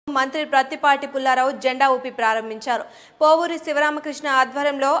మంత్రి ప్రత్తిపాటి పుల్లారావు జెండా ఊపి ప్రారంభించారు. పోవూరి శివరామకృష్ణ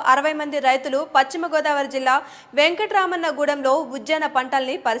ఆధ్వర్యంలో 60 మంది రైతులు పశ్చిమ గోదావరి జిల్లా వెంకటరామన్నగూడెంలో ఉద్యాన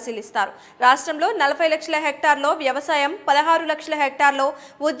పంటల్ని పరిశీలిస్తారు. రాష్ట్రంలో 40 లక్షల హెక్టార్లో వ్యవసాయం, 16 లక్షల హెక్టార్లో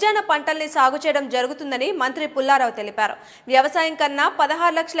ఉద్యాన పంటల్ని సాగు చేయడం జరుగుతుందని మంత్రి పుల్లారావు తెలిపారు. వ్యవసాయం కన్నా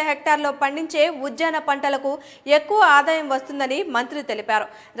 16 లక్షల హెక్టార్లో పండించే ఉద్యాన పంటలకు ఎక్కువ ఆదాయం వస్తుందని మంత్రి తెలిపారు.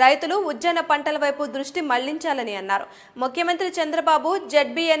 రైతులు ఉద్యాన పంటల వైపు దృష్టి మళ్లించాలని అన్నారు. ముఖ్యమంత్రి చంద్రబాబు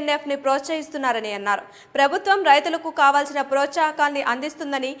ZBNF ని ప్రోత్సహిస్తున్నారని అన్నారు. ప్రభుత్వం రైతులకు కావాల్సిన ప్రోత్సాహకాన్ని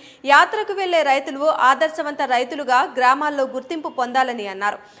అందిస్తుందని, యాత్రకు వెళ్లే రైతులు ఆదర్శవంత రైతులుగా గ్రామాల్లో గుర్తింపు పొందాలని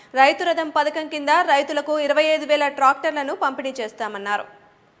అన్నారు. రైతు రథం పథకం కింద రైతులకు 25,000 ట్రాక్టర్లను పంపిణీ చేస్తామన్నారు.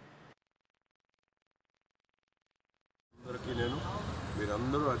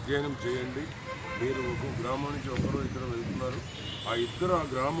 మీరందరూ అధ్యయనం చేయండి. మీరు ఒక గ్రామం నుంచి ఒకరు ఇద్దరు వెళ్తున్నారు. ఆ ఇద్దరు ఆ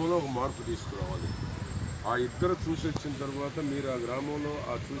గ్రామంలో ఒక మార్పు తీసుకురావాలి. ఆ ఇద్దరు చూసి వచ్చిన తర్వాత మీరు ఆ గ్రామంలో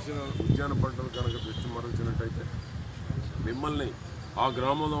ఆ చూసిన ఉద్యాన పంటలు కనుక దృష్టి మరల్చినట్టయితే మిమ్మల్ని ఆ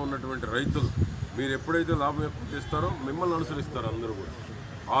గ్రామంలో ఉన్నటువంటి రైతులు మీరు ఎప్పుడైతే లాభం ఎక్కువ చేస్తారో మిమ్మల్ని అనుసరిస్తారు అందరూ కూడా.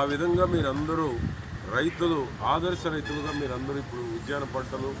 ఆ విధంగా మీరందరూ రైతులు ఆదర్శ రైతులుగా మీరందరూ ఇప్పుడు ఉద్యాన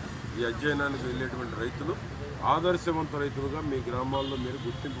పంటలు ఈ అధ్యయనానికి వెళ్ళేటువంటి రైతులు ఆదర్శవంత రైతులుగా మీ గ్రామాల్లో మీరు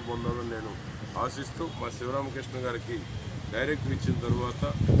గుర్తింపు పొందాలని నేను ఆశిస్తూ మా శివరామకృష్ణ గారికి డైరెక్ట్ ఇచ్చిన తర్వాత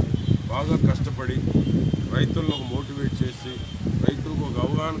బాగా కష్టపడి రైతులను మోటివేట్ చేసి రైతులకు ఒక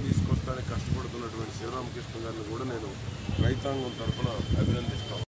అవగాహన తీసుకొస్తానికి కష్టపడుతున్నటువంటి శివరామకృష్ణ గారిని కూడా నేను రైతాంగం తరఫున అభినందిస్తాను.